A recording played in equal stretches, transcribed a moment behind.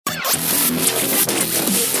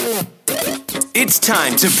It's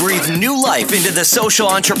time to breathe new life into the social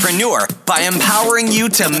entrepreneur by empowering you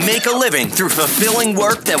to make a living through fulfilling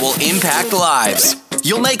work that will impact lives.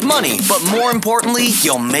 You'll make money, but more importantly,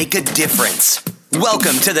 you'll make a difference.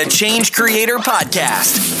 Welcome to the Change Creator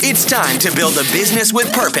Podcast. It's time to build a business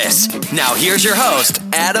with purpose. Now here's your host,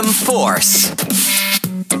 Adam Force.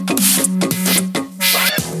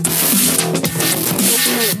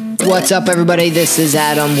 What's up, everybody? This is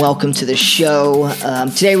Adam. Welcome to the show.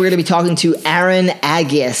 Today we're going to be talking to Aaron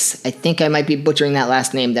Agius. I think I might be butchering that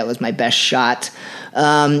last name. That was my best shot.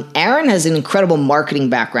 Aaron has an incredible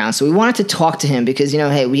marketing background, so we wanted to talk to him because,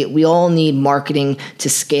 hey, we all need marketing to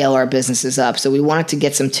scale our businesses up. So we wanted to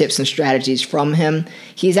get some tips and strategies from him.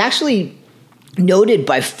 He's actually noted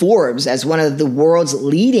by Forbes as one of the world's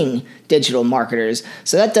leading digital marketers.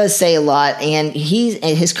 So that does say a lot. And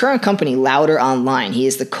his current company, Louder Online, he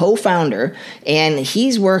is the co-founder, and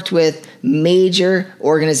he's worked with major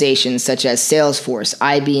organizations such as Salesforce,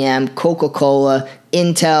 IBM, Coca-Cola,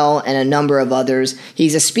 Intel, and a number of others.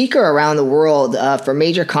 He's a speaker around the world for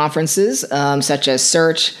major conferences such as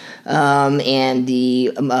Search and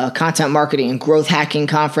the Content Marketing and Growth Hacking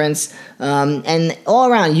Conference, and all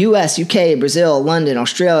around US, UK, Brazil, London,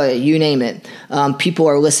 Australia, you name it. People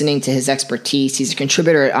are listening to his expertise. He's a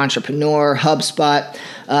contributor at Entrepreneur, HubSpot.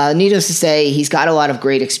 Needless to say, he's got a lot of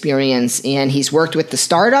great experience, and he's worked with the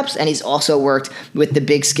startups, and he's also worked with the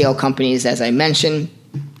big scale companies, as I mentioned.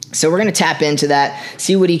 So we're going to tap into that,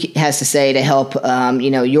 see what he has to say to help,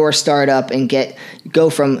 your startup and go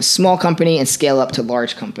from small company and scale up to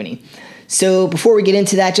large company. So before we get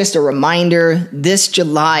into that, just a reminder, this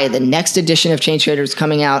July, the next edition of Change Creator is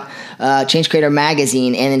coming out, Change Creator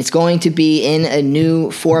Magazine, and it's going to be in a new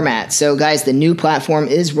format. So guys, the new platform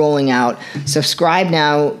is rolling out. Subscribe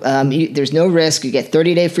now. There's no risk. You get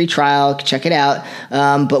 30-day free trial. Check it out.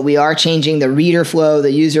 But we are changing the reader flow,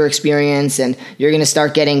 the user experience, and you're going to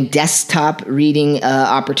start getting desktop reading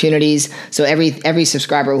opportunities. So every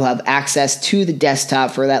subscriber will have access to the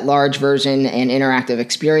desktop for that large version and interactive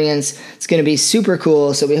experience. It's going to be super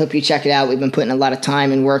cool, so we hope you check it out. We've been putting a lot of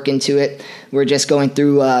time and work into it. We're just going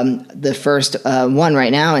through the first one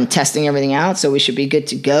right now and testing everything out, so we should be good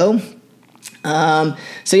to go.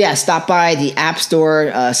 Stop by the App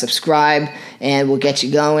Store, subscribe, and we'll get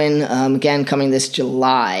you going. Again, coming this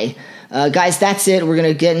July. Guys, that's it. We're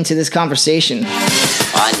going to get into this conversation.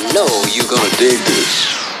 I know you're going to dig this.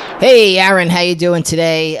 Hey, Aaron, how you doing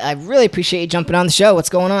today? I really appreciate you jumping on the show. What's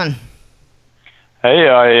going on? Hey,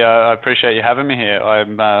 I appreciate you having me here.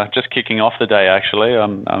 I'm just kicking off the day, actually.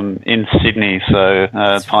 I'm in Sydney, so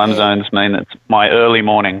time zones mean it's my early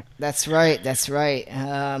morning. That's right.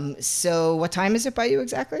 So what time is it by you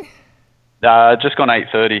exactly? Just gone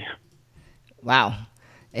 8:30. Wow.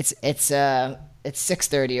 It's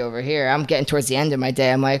 6:30 over here. I'm getting towards the end of my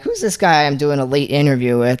day. I'm like, who's this guy I'm doing a late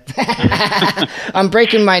interview with? I'm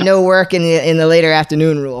breaking my no work in the later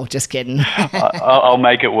afternoon rule. Just kidding. I'll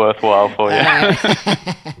make it worthwhile for you.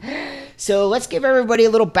 So let's give everybody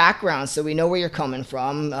a little background so we know where you're coming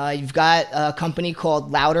from. You've got a company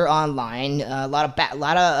called Louder Online, a lot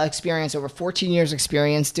of experience, over 14 years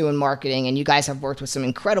experience doing marketing, and you guys have worked with some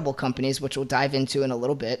incredible companies, which we'll dive into in a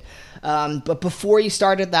little bit. But before you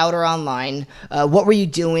started Louder Online, what were you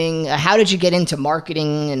doing? How did you get into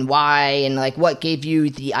marketing and why? And what gave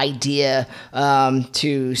you the idea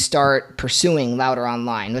to start pursuing Louder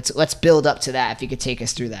Online? Let's build up to that. If you could take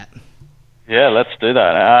us through that. Yeah, let's do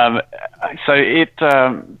that. So it's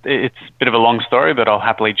a bit of a long story, but I'll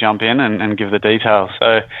happily jump in and give the details.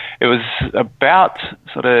 So it was about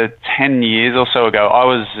sort of 10 years or so ago. I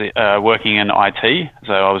was working in IT,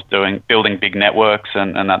 so I was building big networks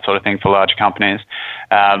and that sort of thing for large companies.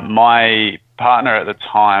 My partner at the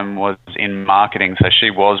time was in marketing, so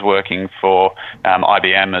she was working for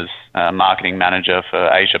IBM as marketing manager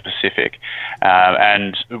for Asia Pacific,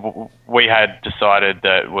 and we had decided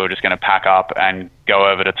that we were just going to pack up and go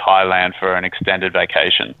over to Thailand for an extended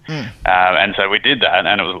vacation. And so we did that,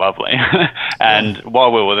 and it was lovely. And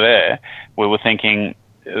while we were there, we were thinking,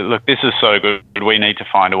 look, this is so good. We need to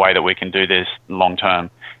find a way that we can do this long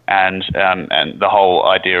term. And the whole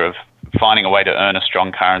idea of finding a way to earn a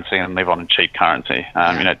strong currency and live on a cheap currency,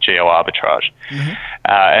 geo arbitrage. Mm-hmm.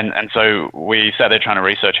 And so we sat there trying to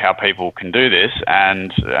research how people can do this,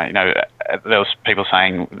 and there was people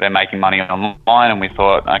saying they're making money online, and we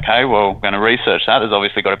thought, okay, well, we're going to research that. There's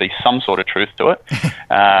obviously got to be some sort of truth to it.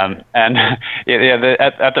 At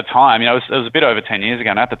the time, it was a bit over 10 years ago,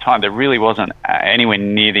 and at the time there really wasn't anywhere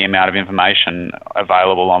near the amount of information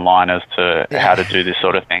available online as to how to do this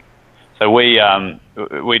sort of thing. So we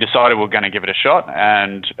we decided we were going to give it a shot,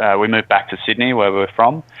 and we moved back to Sydney, where we're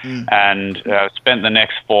from, and spent the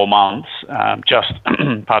next 4 months just,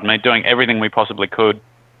 pardon me, doing everything we possibly could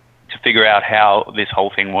to figure out how this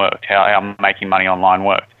whole thing worked, how making money online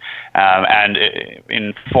worked. And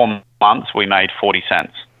in 4 months, we made 40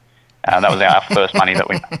 cents. That was our first money that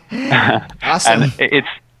we made. Awesome. And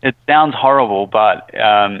it sounds horrible, but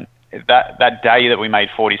that day that we made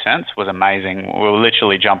 40 cents was amazing. We were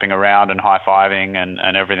literally jumping around and high-fiving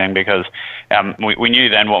and everything, because we knew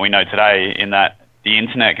then what we know today, in that the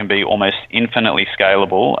internet can be almost infinitely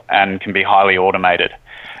scalable and can be highly automated.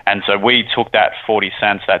 And so we took that 40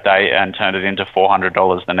 cents that day and turned it into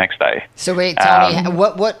 $400 the next day. So wait, tell me,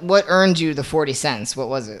 what earned you the 40 cents? What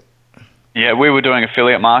was it? Yeah, we were doing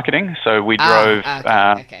affiliate marketing. So we drove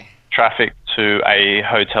traffic to a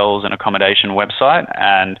hotels and accommodation website,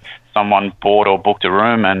 and someone bought or booked a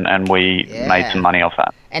room, and we made some money off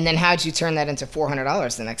that. And then how'd you turn that into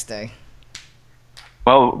 $400 the next day?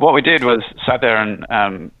 Well, what we did was sat there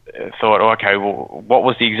and thought, okay, well, what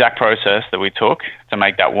was the exact process that we took to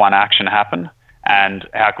make that one action happen? And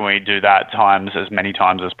how can we do that as many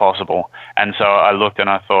times as possible? And so I looked and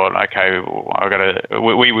I thought, okay,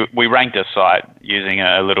 we ranked a site using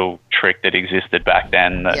a little trick that existed back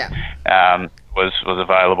then that was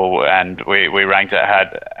available, and we ranked it,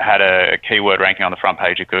 had a keyword ranking on the front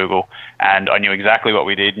page of Google, and I knew exactly what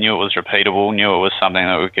we did, knew it was repeatable, knew it was something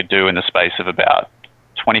that we could do in the space of about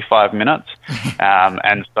 25 minutes.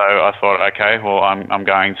 And so I thought, okay, well, I'm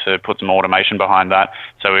going to put some automation behind that.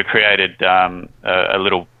 So we created a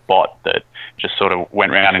little bot that just sort of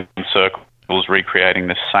went around in circles, recreating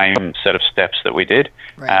the same set of steps that we did.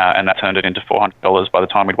 Right. And that turned it into $400 by the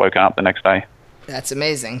time we'd woken up the next day. That's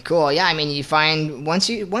amazing. Cool. Yeah, I mean, you find once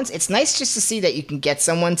it's nice just to see that you can get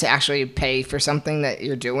someone to actually pay for something that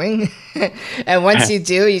you're doing. And once you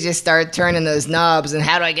do, you just start turning those knobs, and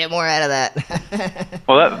how do I get more out of that?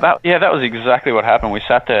 Well, that was exactly what happened. We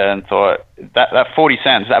sat there and thought that 40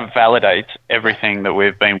 cents, that validates everything that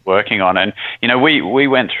we've been working on. And, we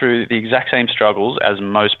went through the exact same struggles as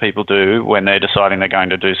most people do when they're deciding they're going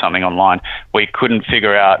to do something online. We couldn't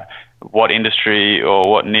figure out what industry or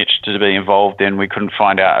what niche to be involved in. We couldn't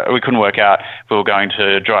work out if we were going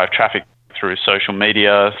to drive traffic through social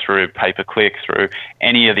media, through pay-per-click, through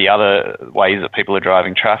any of the other ways that people are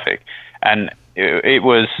driving traffic. And it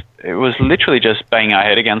was literally just banging our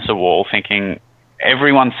head against the wall, thinking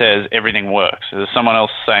everyone says everything works. There's someone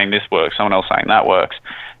else saying this works, someone else saying that works.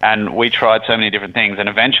 And we tried so many different things, and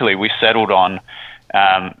eventually we settled on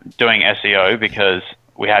doing SEO, because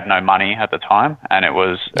we had no money at the time, and it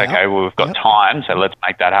was, okay, well, we've got time, so let's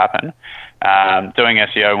make that happen. Doing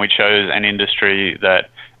SEO, and we chose an industry that,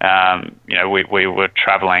 we were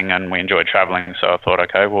traveling and we enjoyed traveling. So I thought,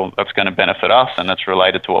 okay, well, that's going to benefit us, and that's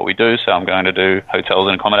related to what we do. So I'm going to do hotels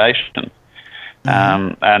and accommodation.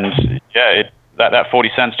 That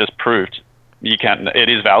 40 cents just proved it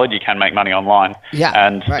is valid. You can make money online. Yeah.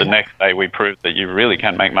 And the next day we proved that you really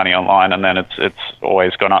can make money online, and then it's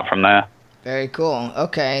always gone up from there. Very cool.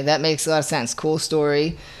 Okay, that makes a lot of sense. Cool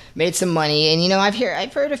story. Made some money, and I've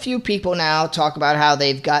heard a few people now talk about how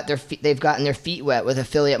they've gotten their feet wet with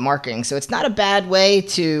affiliate marketing. So it's not a bad way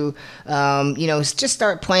to just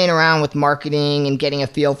start playing around with marketing and getting a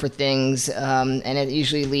feel for things, and it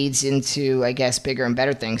usually leads into, I guess, bigger and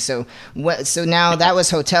better things. So now that was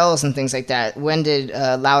hotels and things like that. When did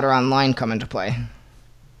Louder Online come into play?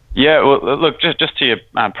 Yeah, well, look, just to your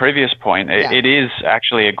previous point, it is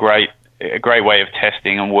actually a great way of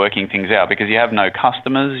testing and working things out, because you have no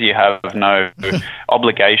customers, you have no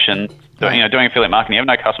obligations. Doing affiliate marketing, you have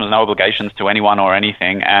no customers, no obligations to anyone or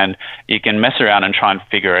anything, and you can mess around and try and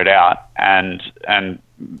figure it out, and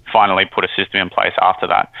finally put a system in place after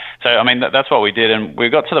that. So, I mean, that's what we did, and we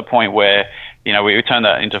got to the point where, we turned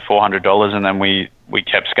that into $400, and then we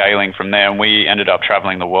kept scaling from there, and we ended up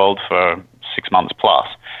traveling the world for 6 months plus.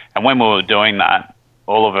 And when we were doing that,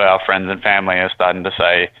 all of our friends and family are starting to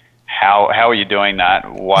say, how are you doing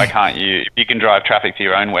that? Why can't you, if you can drive traffic to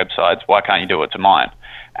your own websites, why can't you do it to mine?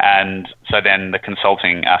 And so then the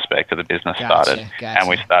consulting aspect of the business started, and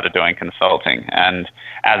we started doing consulting. And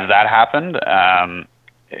as that happened,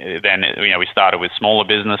 then we started with smaller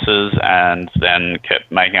businesses, and then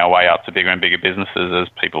kept making our way up to bigger and bigger businesses as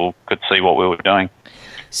people could see what we were doing.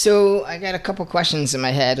 So I got a couple questions in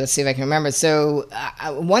my head. Let's see if I can remember. So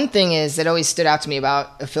one thing is that always stood out to me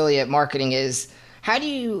about affiliate marketing is,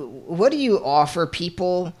 what do you offer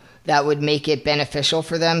people that would make it beneficial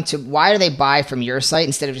for them why do they buy from your site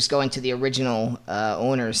instead of just going to the original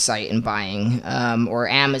owner's site and buying, or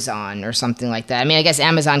Amazon or something like that? I mean, I guess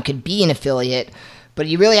Amazon could be an affiliate, but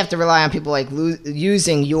you really have to rely on people like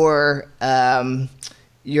using your path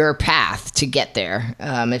to get there.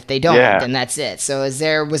 If they don't, then that's it. So was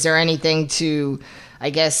there anything to, I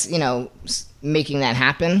guess, making that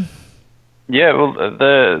happen? Yeah, well,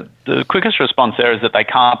 the quickest response there is that they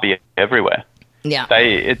can't be everywhere. Yeah.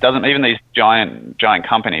 Even these giant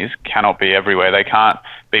companies cannot be everywhere. They can't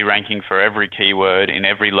be ranking for every keyword in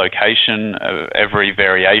every location, of every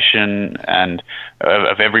variation, and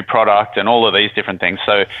of every product, and all of these different things.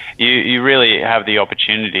 So you really have the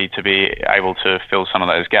opportunity to be able to fill some of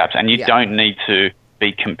those gaps, and you don't need to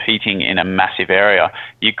be competing in a massive area.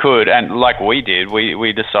 You could, and like we did,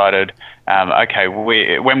 we decided,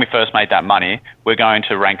 when we first made that money, we're going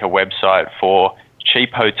to rank a website for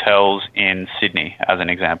cheap hotels in Sydney, as an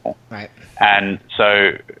example. Right. And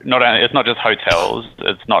so it's not just hotels,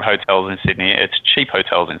 it's not hotels in Sydney, it's cheap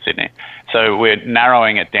hotels in Sydney. So we're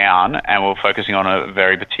narrowing it down and we're focusing on a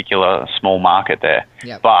very particular small market there.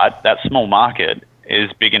 Yep. But that small market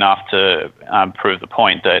is big enough to prove the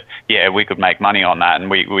point that, we could make money on that,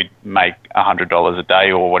 and we'd make $100 a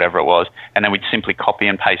day or whatever it was, and then we'd simply copy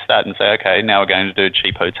and paste that and say, okay, now we're going to do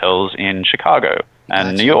cheap hotels in Chicago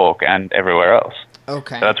and New York and everywhere else.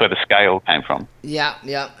 Okay. So that's where the scale came from.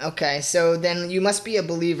 Yeah. Okay. So then you must be a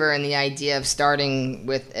believer in the idea of starting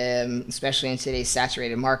with, especially in today's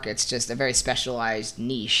saturated markets, just a very specialized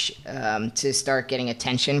niche to start getting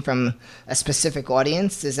attention from a specific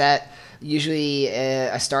audience. Is that usually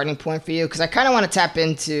a starting point for you? Because I kind of want to tap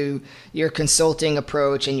into your consulting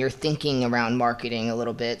approach and your thinking around marketing a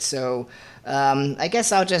little bit. So I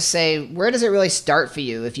guess I'll just say, where does it really start for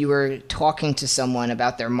you if you were talking to someone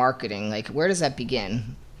about their marketing? Like, where does that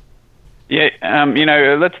begin? Yeah,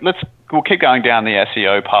 we'll keep going down the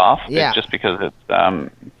SEO path, just because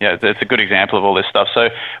it's a good example of all this stuff. So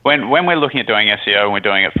when we're looking at doing SEO and we're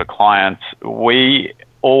doing it for clients, we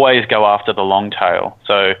always go after the long tail.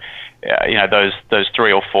 So those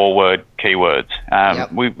 3 or 4 word keywords.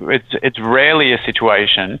 It's rarely a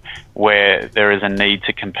situation where there is a need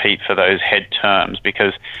to compete for those head terms,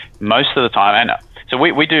 because most of the time, and so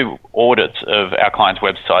we do audits of our clients'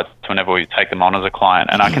 websites whenever we take them on as a client,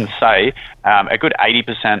 and I can say a good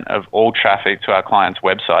 80% of all traffic to our clients'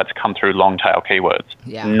 websites come through long tail keywords,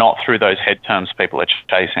 not through those head terms people are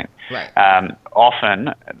chasing. Right.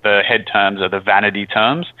 Often the head terms are the vanity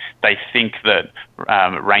terms. They think that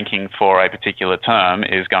ranking for a particular term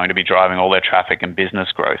is going to be driving all their traffic and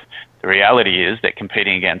business growth. The reality is they're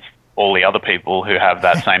competing against all the other people who have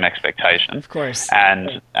that same expectation. Of course.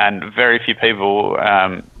 And very few people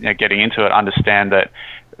getting into it understand that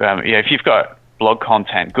if you've got blog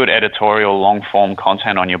content, good editorial, long-form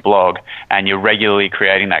content on your blog, and you're regularly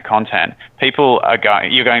creating that content,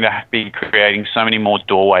 you're going to be creating so many more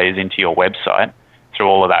doorways into your website through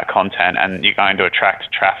all of that content, and you're going to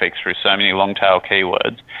attract traffic through so many long-tail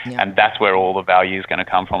keywords, and that's where all the value is going to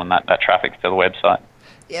come from, and that traffic to the website.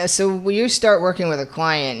 Yeah, so when you start working with a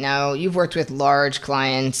client, now you've worked with large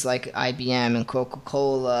clients like IBM and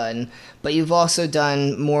Coca-Cola, but you've also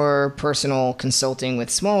done more personal consulting with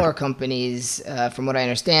smaller companies, from what I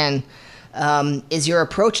understand. Is your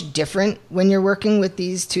approach different when you're working with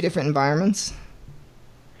these two different environments?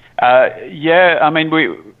 I mean,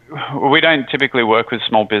 we don't typically work with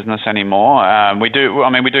small business anymore. We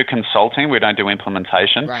do consulting. We don't do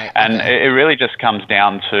implementation. Right. And it really just comes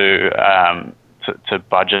down to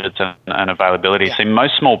budgets and availability. Yeah. See,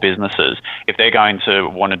 most small businesses, if they're going to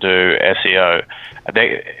want to do SEO,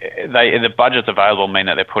 the budgets available mean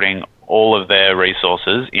that they're putting all of their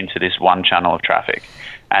resources into this one channel of traffic.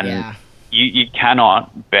 And you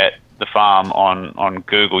cannot bet the farm on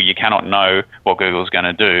Google. You cannot know what Google's going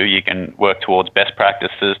to do. You can work towards best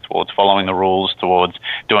practices, towards following the rules, towards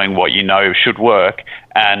doing what you know should work.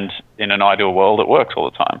 And in an ideal world, it works all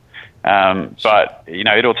the time. But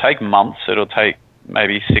it'll take months. It'll take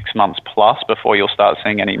maybe 6 months plus before you'll start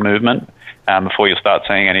seeing any movement, before you'll start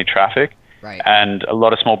seeing any traffic. Right. And a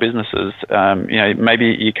lot of small businesses,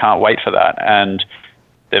 maybe you can't wait for that, and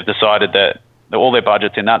they've decided that all their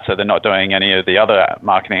budget's in that, so they're not doing any of the other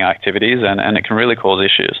marketing activities, and it can really cause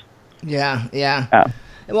issues. Yeah.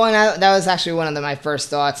 Well, and that was actually one of my first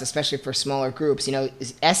thoughts, especially for smaller groups.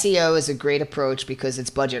 SEO is a great approach because it's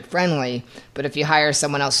budget friendly, but if you hire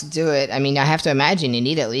someone else to do it, I mean, I have to imagine you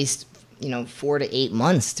need at least 4 to 8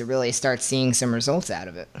 months to really start seeing some results out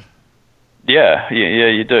of it. Yeah,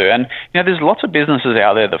 you do. And there's lots of businesses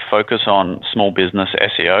out there that focus on small business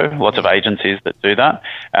SEO, lots of agencies that do that.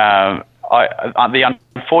 The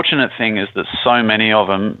unfortunate thing is that so many of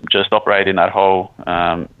them just operate in that whole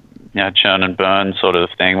churn and burn sort of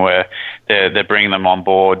thing, where they're bringing them on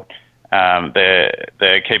board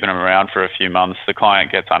they're keeping them around for a few months. The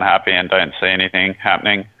client gets unhappy and don't see anything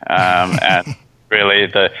happening. And really,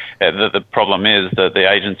 the problem is that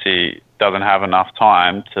the agency doesn't have enough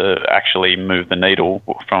time to actually move the needle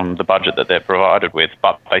from the budget that they're provided with,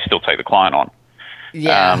 but they still take the client on.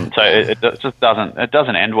 Yeah. It just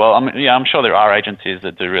doesn't end well. I'm sure there are agencies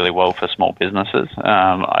that do really well for small businesses.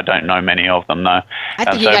 I don't know many of them though. I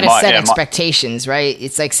think you got to set expectations, right?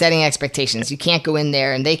 It's like setting expectations. You can't go in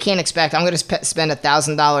there and they can't expect I'm going to spend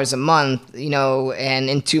 $1,000 a month, and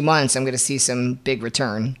in 2 months I'm going to see some big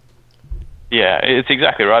return. Yeah, it's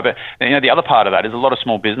exactly right. But the other part of that is a lot of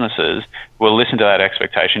small businesses will listen to that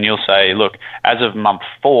expectation. You'll say, look, as of month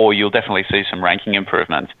 4, you'll definitely see some ranking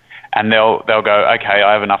improvements. And they'll go, okay,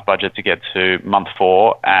 I have enough budget to get to month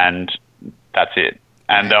 4, and that's it.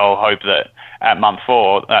 And they'll hope that at month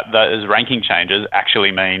 4, that those ranking changes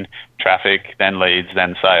actually mean traffic, then leads,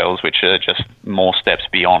 then sales, which are just more steps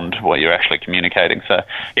beyond what you're actually communicating. So,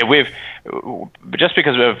 yeah, just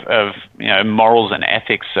because of morals and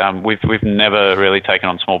ethics, we've never really taken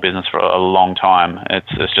on small business for a long time.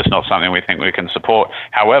 It's just not something we think we can support.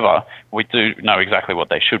 However, we do know exactly what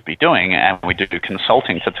they should be doing, and we do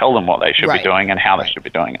consulting to tell them what they should be doing and how they should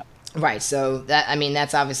be doing it. Right. So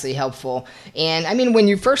that's obviously helpful. And when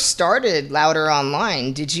you first started Louder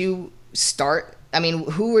Online, did you start?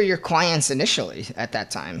 Who were your clients initially at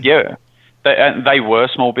that time? Yeah, they were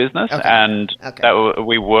small business, and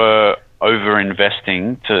we were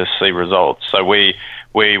over-investing to see results. So we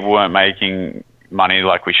weren't making money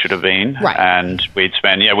like we should have been, and we'd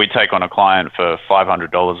take on a client for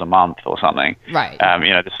 $500 a month or something. Right.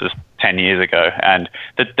 This is 10 years ago, and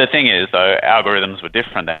the thing is, though, algorithms were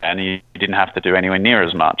different then, and you didn't have to do anywhere near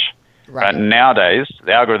as much. Right. Nowadays,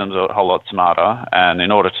 the algorithms are a whole lot smarter, and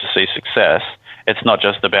in order to see success, it's not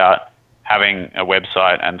just about having a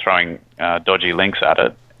website and throwing dodgy links at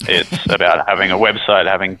it. It's about having a website,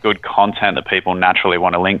 having good content that people naturally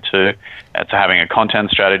want to link to. It's having a content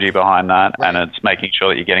strategy behind that, and it's making sure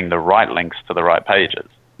that you're getting the right links to the right pages.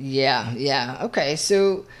 Yeah. Okay,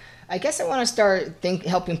 so I guess I want to start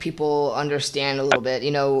helping people understand a little bit.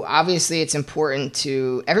 Obviously it's important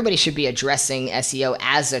everybody should be addressing SEO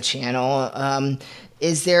as a channel.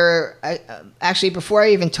 Is there, actually, before I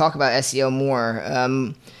even talk about SEO more,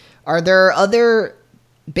 are there other,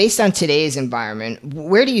 based on today's environment,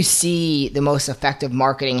 where do you see the most effective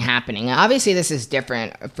marketing happening? Obviously, this is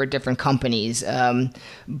different for different companies,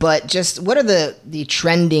 but just what are the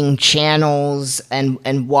trending channels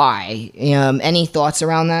and why? Any thoughts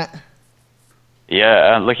around that?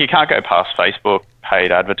 Yeah, look, you can't go past Facebook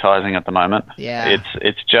paid advertising at the moment. Yeah.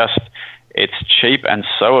 It's cheap and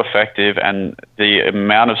so effective, and the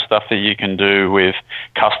amount of stuff that you can do with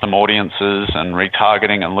custom audiences and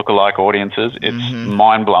retargeting and lookalike audiences, it's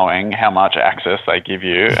mind-blowing how much access they give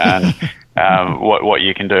you and what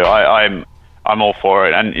you can do. I'm all for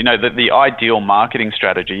it. And, the ideal marketing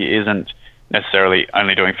strategy isn't necessarily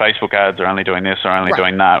only doing Facebook ads or only doing this or only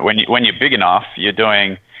doing that. When you're big enough, you're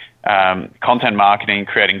doing content marketing,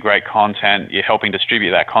 creating great content. You're helping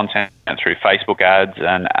distribute that content through Facebook ads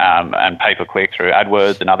and pay-per-click through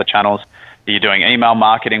AdWords and other channels. You're doing email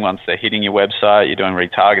marketing once they're hitting your website. You're doing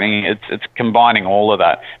retargeting. It's combining all of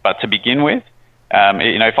that. But to begin with,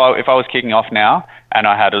 if I was kicking off now and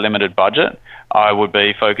I had a limited budget, I would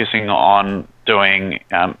be focusing on doing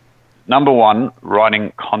number one,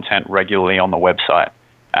 writing content regularly on the website.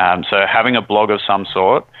 So having a blog of some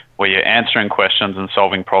sort where you're answering questions and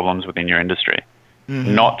solving problems within your industry.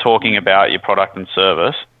 Not talking about your product and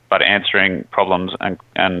service, but answering problems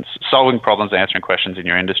and solving problems and answering questions in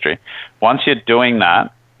your industry. Once you're doing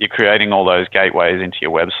that, you're creating all those gateways into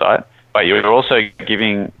your website, but you're also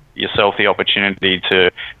giving yourself the opportunity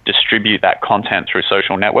to distribute that content through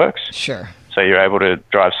social networks. Sure. So you're able to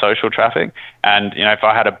drive social traffic. And, if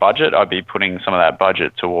I had a budget, I'd be putting some of that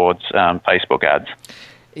budget towards Facebook ads.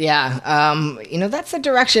 Yeah, that's the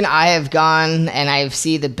direction I have gone, and I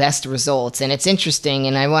see the best results. And it's interesting,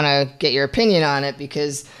 and I want to get your opinion on it,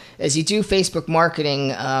 because as you do Facebook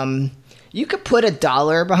marketing, you could put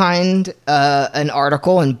 $1 behind an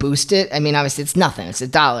article and boost it. Obviously it's nothing. It's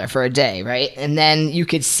 $1 for a day, right? And then you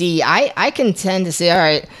could see, I can tend to say, all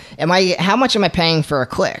right, how much am I paying for a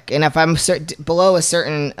click? And if I'm below a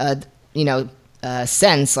certain,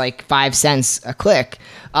 cents, like 5 cents a click,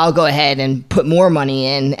 I'll go ahead and put more money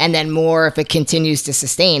in, and then more if it continues to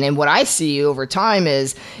sustain. And what I see over time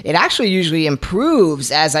is it actually usually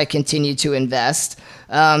improves as I continue to invest.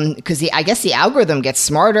 because I guess the algorithm gets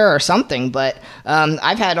smarter or something. But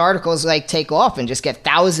I've had articles like take off and just get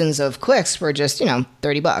thousands of clicks for just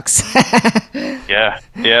 $30.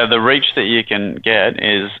 Yeah. The reach that you can get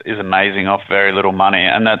is amazing off very little money,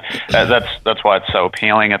 and that's why it's so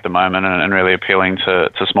appealing at the moment and really appealing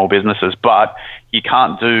to small businesses. But you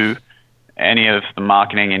can't do any of the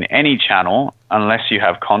marketing in any channel unless you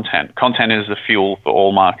have content. Content is the fuel for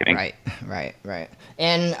all marketing. Right.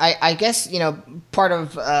 And I guess, part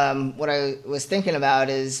of what I was thinking about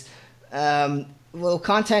is,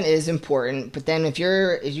 content is important, but then if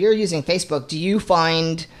you're using Facebook, do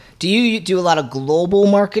you do a lot of global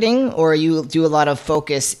marketing, or you do a lot of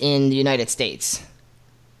focus in the United States?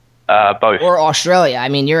 Both. Or Australia. I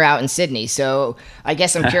mean, you're out in Sydney, so I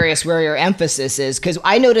guess I'm curious where your emphasis is, because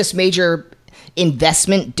I notice major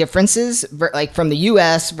investment differences, like from the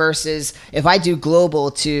U.S. versus if I do global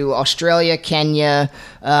to Australia, Kenya,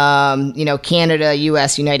 Canada,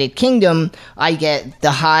 U.S., United Kingdom, I get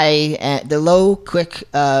the low click,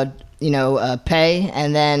 pay,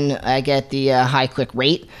 and then I get the high click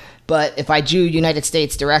rate. But if I do United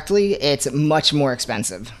States directly, it's much more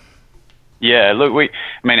expensive. Yeah, look,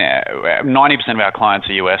 90% of our clients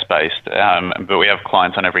are US based, but we have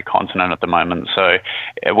clients on every continent at the moment. So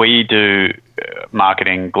we do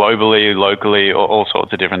marketing globally, locally, all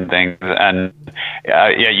sorts of different things. And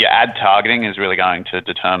your ad targeting is really going to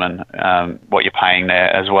determine what you're paying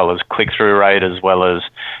there, as well as click-through rate, as well as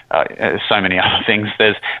so many other things.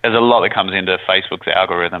 There's a lot that comes into Facebook's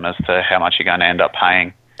algorithm as to how much you're going to end up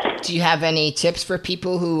paying. Do you have any tips for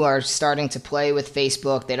people who are starting to play with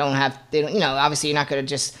Facebook? They don't, obviously you're not going to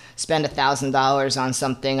just spend $1,000 on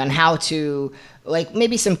something, on how to, like,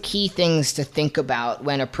 maybe some key things to think about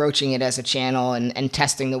when approaching it as a channel and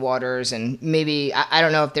testing the waters. And maybe, I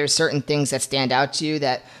don't know if there's certain things that stand out to you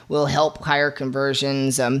that will help higher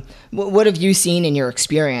conversions. What have you seen in your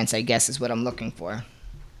experience, I guess, is what I'm looking for.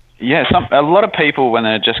 Yeah, a lot of people, when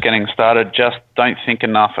they're just getting started, just don't think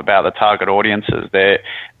enough about the target audiences. They're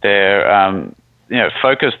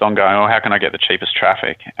focused on going, how can I get the cheapest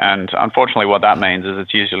traffic? And unfortunately, what that means is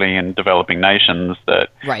it's usually in developing nations that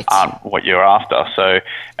aren't what you're after. So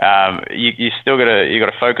you still got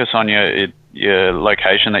to focus on your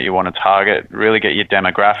location that you want to target, really get your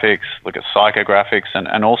demographics, look at psychographics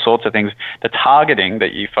and all sorts of things. The targeting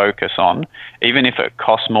that you focus on, even if it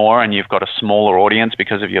costs more and you've got a smaller audience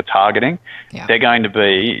because of your targeting, they're going to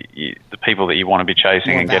be the people that you want to be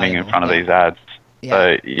chasing and getting in front of these ads.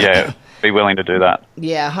 So be willing to do that.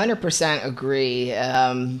 Yeah, 100% agree.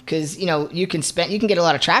 Because you can get a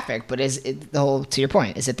lot of traffic, but to your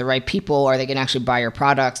point, is it the right people? Are they going to actually buy your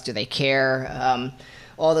products? Do they care?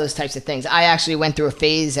 All those types of things. I actually went through a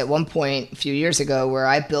phase at one point a few years ago where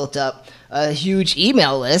I built up a huge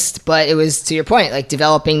email list, but it was, to your point, like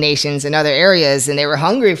developing nations and other areas, and they were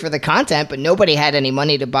hungry for the content, but nobody had any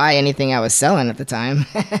money to buy anything I was selling at the time.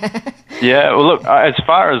 Yeah, well, look, as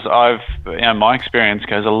far as my experience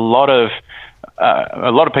goes, a lot of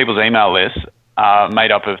people's email lists are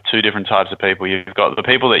made up of two different types of people. You've got the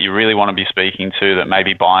people that you really want to be speaking to that may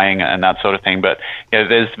be buying and that sort of thing, but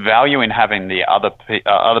there's value in having the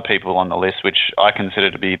other people on the list, which I consider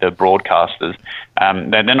to be the broadcasters.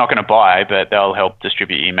 They're not going to buy, but they'll help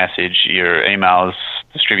distribute your message, your emails,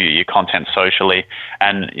 distribute your content socially,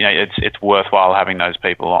 and it's worthwhile having those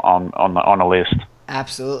people on a list.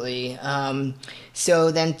 Absolutely.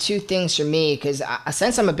 So then two things for me, because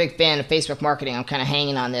since I'm a big fan of Facebook marketing, I'm kind of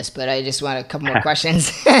hanging on this, but I just want a couple more questions.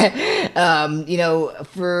 For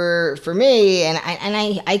me, and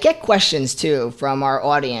I get questions too from our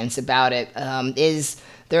audience about it,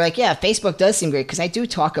 they're like, yeah, Facebook does seem great, because I do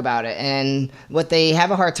talk about it, and what they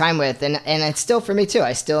have a hard time with, and it's still for me too.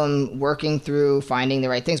 I still am working through finding the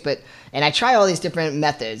right things, and I try all these different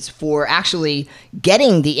methods for actually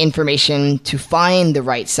getting the information to find the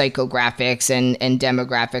right psychographics and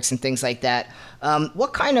demographics and things like that.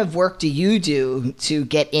 What kind of work do you do to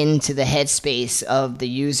get into the headspace of the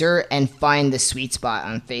user and find the sweet spot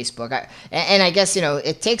on Facebook? I guess,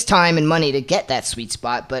 it takes time and money to get that sweet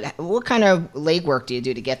spot, but what kind of legwork do you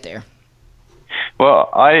do to get there? Well,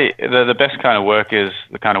 the best kind of work is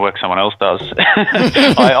the kind of work someone else does.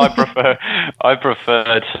 I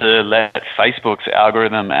prefer to let Facebook's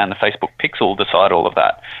algorithm and the Facebook pixel decide all of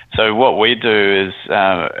that. So what we do is,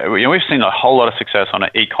 we've seen a whole lot of success on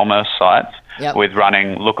e-commerce sites with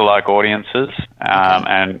running lookalike audiences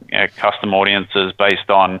and custom audiences based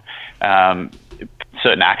on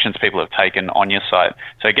certain actions people have taken on your site.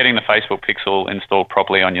 So getting the Facebook pixel installed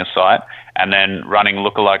properly on your site and then running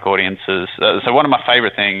lookalike audiences. So one of my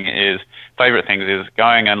favorite things is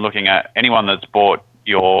going and looking at anyone that's bought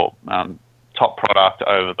your top product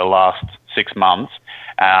over the last 6 months,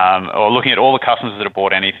 or looking at all the customers that have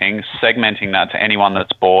bought anything, segmenting that to anyone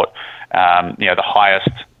that's bought, the highest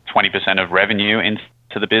 20% of revenue into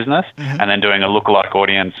the business, and then doing a lookalike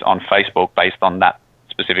audience on Facebook based on that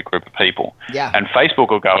specific group of people. Yeah. And Facebook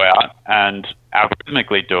will go out and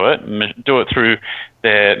algorithmically do it through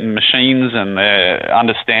their machines and their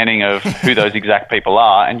understanding of who those exact people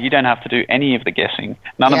are, and you don't have to do any of the guessing,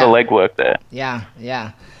 none of the legwork there. Yeah,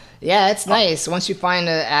 it's nice once you find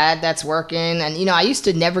an ad that's working. And I used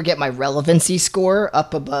to never get my relevancy score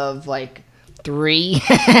up above like 3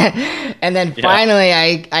 and then finally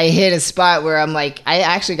I hit a spot where I'm like, I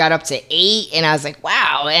actually got up to 8, and I was like,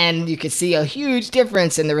 wow. And you could see a huge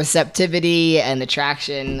difference in the receptivity and the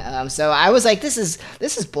traction. So I was like, this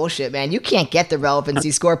is bullshit, man. You can't get the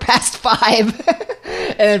relevancy score past 5.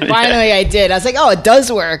 And then finally I did. I was like, oh, it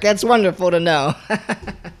does work. That's wonderful to know.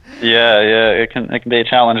 Yeah, it can be a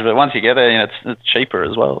challenge, but once you get there, it's cheaper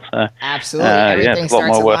as well. So absolutely, everything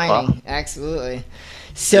starts aligning. Absolutely.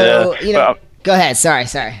 So go ahead. Sorry.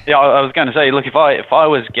 Yeah, I was going to say, look, if I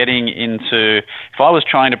was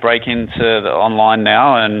trying to break into the online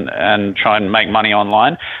now and try and make money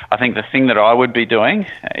online, I think the thing that I would be doing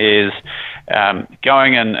is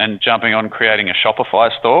going and jumping on creating a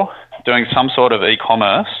Shopify store, doing some sort of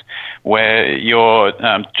e-commerce where you're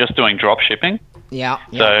just doing drop shipping. Yeah.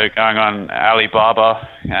 So going on Alibaba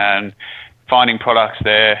and finding products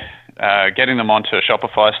there, getting them onto a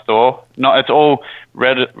Shopify store. It's all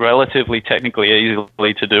relatively technically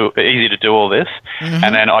easy to do all this.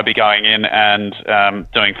 And then I'd be going in and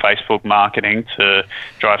doing Facebook marketing to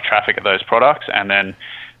drive traffic at those products. And then,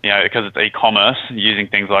 because it's e-commerce, using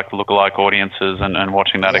things like lookalike audiences and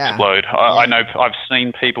watching that explode. I know I've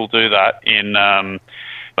seen people do that in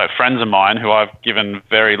like friends of mine who I've given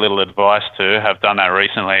very little advice to have done that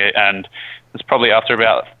recently, and it's probably after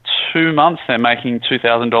about 2 months they're making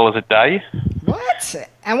 $2,000 a day. What?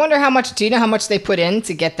 I wonder how much. Do you know how much they put in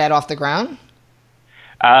to get that off the ground?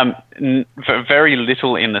 Very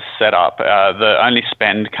little in the setup. The only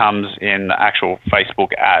spend comes in the actual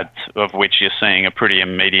Facebook ads, of which you're seeing a pretty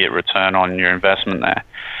immediate return on your investment there.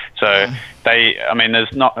 So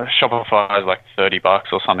there's not, Shopify is like $30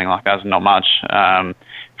 or something like that. It's not much.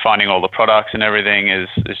 Finding all the products and everything is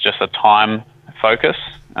just a time focus.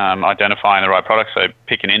 Identifying the right products. So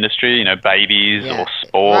pick an industry, babies or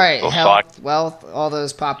sports or health, wealth, all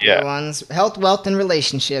those popular ones. Health, wealth, and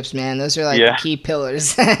relationships, man. Those are like the key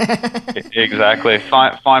pillars. Exactly.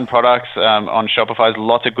 Find products on Shopify. There's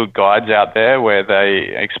lots of good guides out there where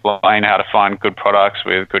they explain how to find good products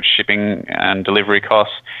with good shipping and delivery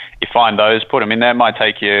costs. You find those, put them in there. It might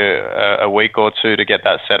take you a week or two to get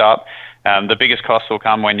that set up. The biggest cost will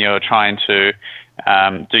come when you're trying to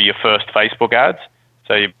do your first Facebook ads.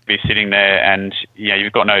 So you'd be sitting there and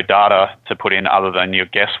you've got no data to put in other than your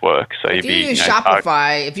guesswork. So if you use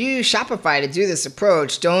Shopify to do this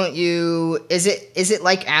approach, don't you? Is it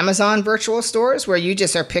like Amazon virtual stores where you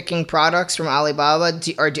just are picking products from Alibaba,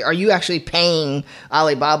 or are you actually paying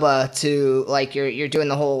Alibaba to you're doing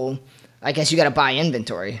the whole? I guess you got to buy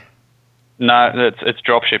inventory. No, it's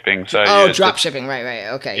drop shipping. So drop shipping, right?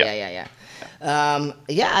 Okay, yeah.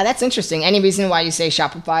 That's interesting. Any reason why you say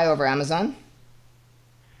Shopify over Amazon?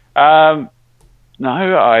 No,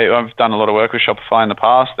 I've done a lot of work with Shopify in the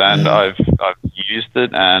past, and I've used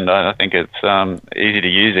it, and I think it's easy to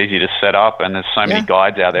use, easy to set up, and there's so many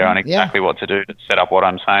guides out there on exactly what to do to set up what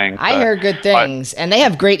I'm saying. I hear good things, and they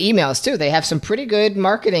have great emails too. They have some pretty good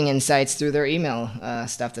marketing insights through their email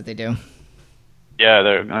stuff that they do. Yeah,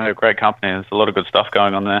 they're a great company. There's a lot of good stuff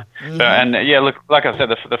going on there. So, look, like I said,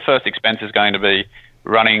 the first expense is going to be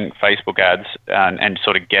running Facebook ads and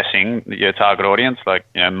sort of guessing your target audience, like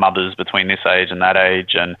mothers between this age and that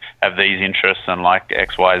age, and have these interests and like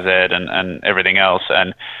X, Y, Z, and everything else.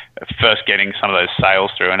 And first getting some of those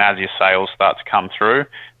sales through, and as your sales start to come through,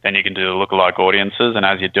 then you can do the lookalike audiences, and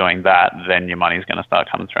as you're doing that, then your money's going to start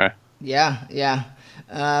coming through. Yeah.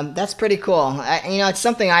 That's pretty cool. It's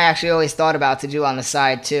something I actually always thought about to do on the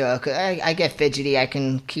side too. I get fidgety. I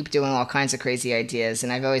can keep doing all kinds of crazy ideas,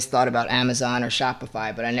 and I've always thought about Amazon or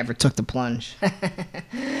Shopify, but I never took the plunge.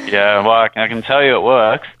 Yeah, well, I can tell you it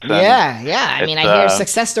works. Yeah. I mean, I hear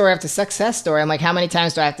success story after success story. I'm like, how many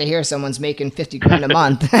times do I have to hear someone's making $50,000 a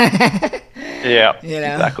month? Yeah,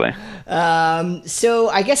 exactly. So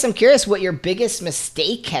I guess I'm curious what your biggest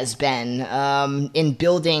mistake has been in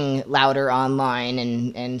building Louder Online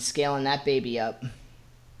and scaling that baby up.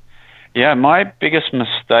 Yeah, my biggest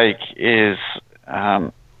mistake is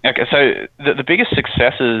so the biggest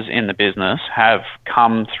successes in the business have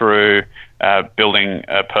come through building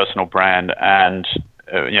a personal brand and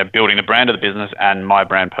building the brand of the business and my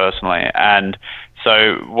brand personally. And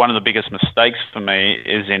So one of the biggest mistakes for me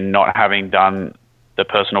is in not having done the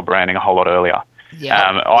personal branding a whole lot earlier.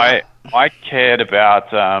 I cared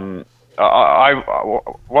about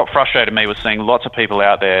what frustrated me was seeing lots of people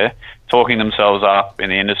out there talking themselves up in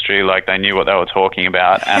the industry like they knew what they were talking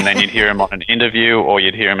about, and then you'd hear them on an interview or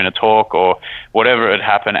you'd hear them in a talk or whatever had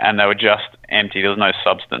happened, and they were just empty. There was no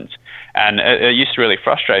substance, and it used to really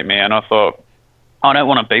frustrate me. And I thought, I don't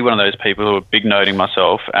want to be one of those people who are big noting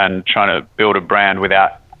myself and trying to build a brand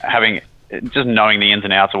without just knowing the ins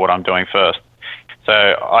and outs of what I'm doing first. So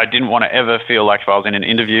I didn't want to ever feel like if I was in an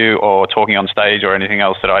interview or talking on stage or anything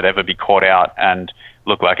else that I'd ever be caught out and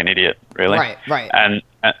look like an idiot, really. Right.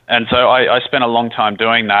 And so I spent a long time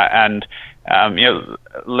doing that. And, a few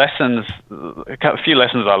lessons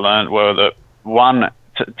I learned were that, one,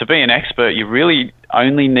 to be an expert, you really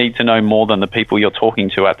only need to know more than the people you're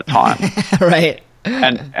talking to at the time. Right.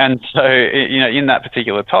 And so, in that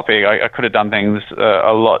particular topic, I could have done things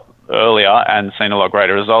a lot earlier and seen a lot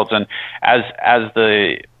greater results. And as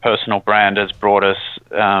the personal brand has brought us,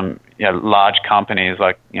 large companies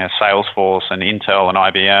like Salesforce and Intel and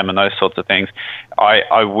IBM and those sorts of things,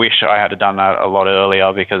 I wish I had done that a lot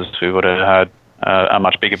earlier, because we would have had a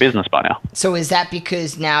much bigger business by now. So is that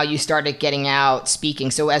because now you started getting out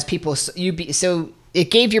speaking? So as people, it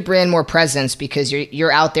gave your brand more presence because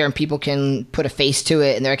you're out there and people can put a face to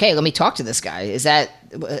it and they're like, hey, let me talk to this guy. Is that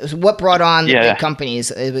what brought on the big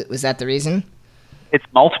companies? Was that the reason? It's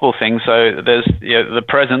multiple things. So there's the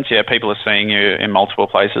presence. People are seeing you in multiple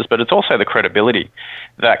places, but it's also the credibility.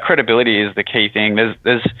 That credibility is the key thing.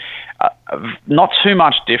 There's not too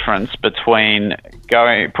much difference between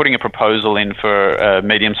putting a proposal in for a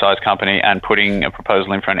medium-sized company and putting a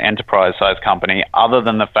proposal in for an enterprise-sized company, other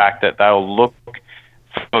than the fact that they'll look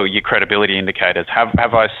for your credibility indicators. Have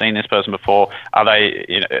I seen this person before? Are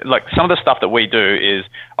they, like some of the stuff that we do is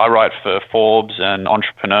I write for Forbes and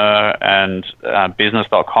Entrepreneur and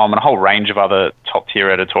Business.com and a whole range of other top-tier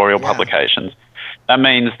editorial publications. That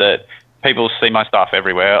means that people see my stuff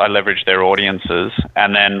everywhere. I leverage their audiences,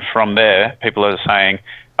 and then from there, people are saying,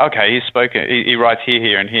 okay, he writes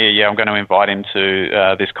here, and here. Yeah, I'm going to invite him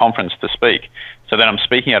to this conference to speak. So then I'm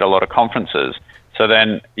speaking at a lot of conferences. So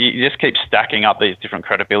then you just keep stacking up these different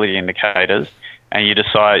credibility indicators, and you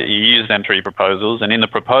use them through your proposals. And in the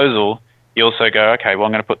proposal, you also go, okay, well,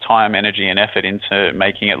 I'm going to put time, energy, and effort into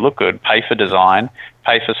making it look good, pay for design,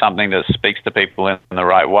 pay for something that speaks to people in the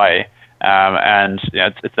right way.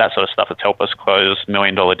 It's that sort of stuff that's helped us close $1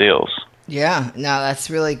 million deals. Yeah, no,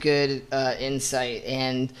 that's really good insight.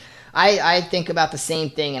 And I think about the same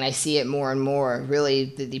thing, and I see it more and more. Really,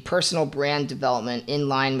 the personal brand development in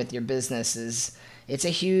line with your business it's a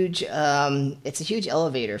huge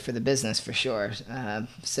elevator for the business for sure.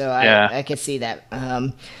 I could see that.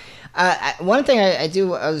 One thing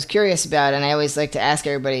I was curious about, and I always like to ask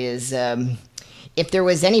everybody, is if there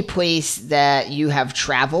was any place that you have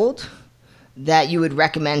traveled that you would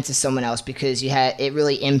recommend to someone else because it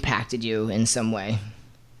really impacted you in some way.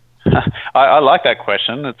 I like that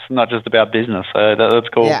question. It's not just about business, so that's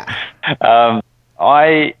cool. Yeah.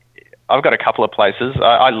 I've got a couple of places.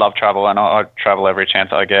 I love travel, and I travel every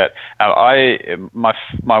chance I get.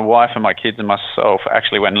 My wife and my kids and myself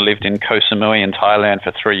actually went and lived in Koh Samui in Thailand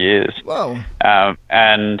for 3 years. Whoa!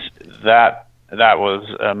 And that was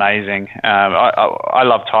amazing. I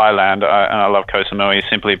love Thailand, and I love Koh Samui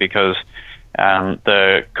simply because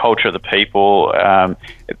the culture of the people.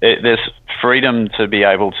 There's freedom to be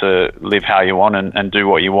able to live how you want and do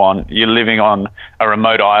what you want. You're living on a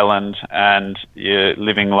remote island, and you're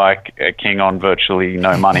living like a king on virtually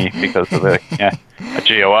no money because of a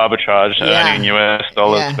geo arbitrage, earning US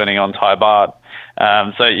dollars, spending on Thai baht.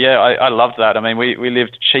 I loved that. I mean, we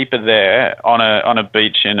lived cheaper there on a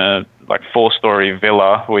beach in a 4-story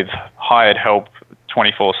villa with hired help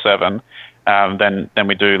 24/7 than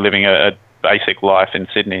we do living a basic life in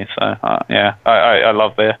Sydney. So I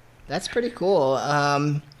love there. That's pretty cool.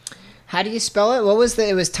 How do you spell it?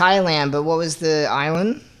 It was Thailand, but what was the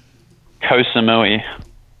island? Koh Samui.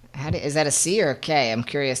 Is that a C or a K? I'm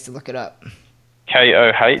curious to look it up.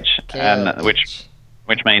 KOH, and which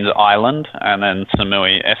means island, and then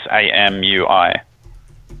Samui, SAMUI.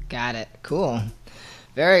 Got it. Cool.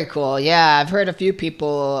 Very cool. Yeah, I've heard a few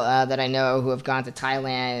people that I know who have gone to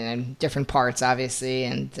Thailand and different parts, obviously,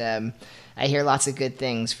 and I hear lots of good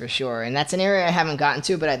things for sure. And that's an area I haven't gotten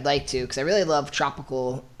to, but I'd like to, because I really love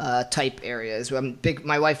tropical type areas.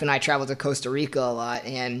 My wife and I travel to Costa Rica a lot,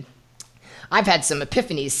 and I've had some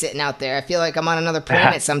epiphanies sitting out there. I feel like I'm on another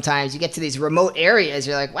planet sometimes. You get to these remote areas,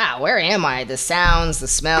 you're like, wow, where am I? The sounds, the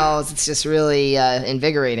smells, it's just really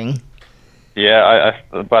invigorating. Yeah,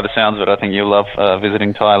 by the sounds of it, I think you'll love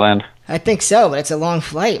visiting Thailand. I think so, but it's a long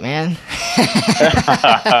flight, man.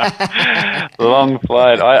 Long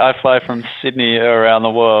flight. I fly from Sydney around the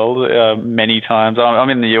world many times. I'm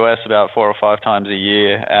in the US about 4 or 5 times a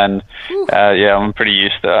year, and I'm pretty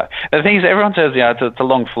used to it. The thing is, everyone says it's a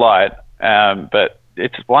long flight, but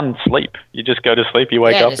it's one sleep. You just go to sleep, you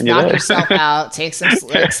wake up, and you're there. Just knock yourself out, take some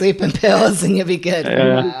sleeping pills, and you'll be good for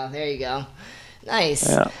a while. There you go. Nice.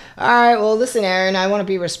 Yeah. All right. Well, listen, Aaron, I want to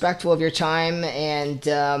be respectful of your time, and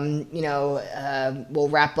we'll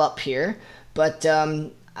wrap up here. But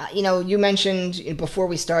you mentioned before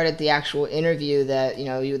we started the actual interview that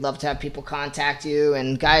you would love to have people contact you,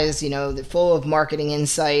 and guys, they're full of marketing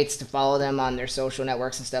insights to follow them on their social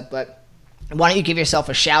networks and stuff. But why don't you give yourself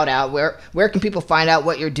a shout out? Where can people find out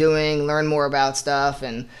what you're doing, learn more about stuff,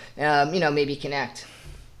 and maybe connect?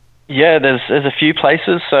 Yeah, there's a few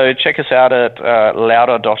places. So check us out at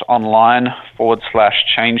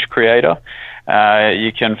louder.online/change creator.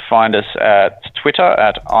 You can find us at Twitter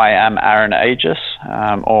at I am Aaron Agius,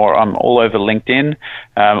 or I'm all over LinkedIn,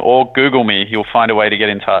 or Google me. You'll find a way to get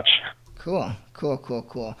in touch. Cool.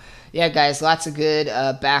 Yeah, guys, lots of good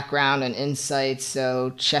background and insights,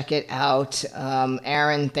 so check it out.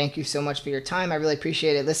 Aaron, thank you so much for your time. I really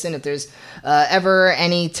appreciate it. Listen, if there's ever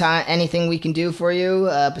anything we can do for you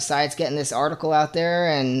besides getting this article out there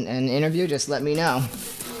and interview, just let me know.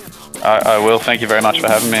 I will. Thank you very much for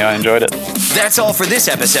having me. I enjoyed it. That's all for this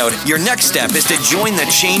episode. Your next step is to join the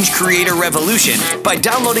Change Creator Revolution by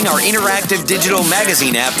downloading our interactive digital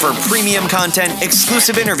magazine app for premium content,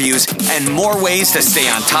 exclusive interviews, and more ways to stay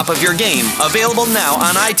on top of your game. Available now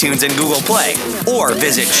on iTunes and Google Play. Or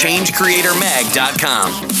visit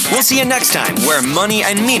changecreatormag.com. We'll see you next time where money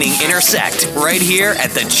and meaning intersect, right here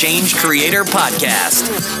at the Change Creator Podcast.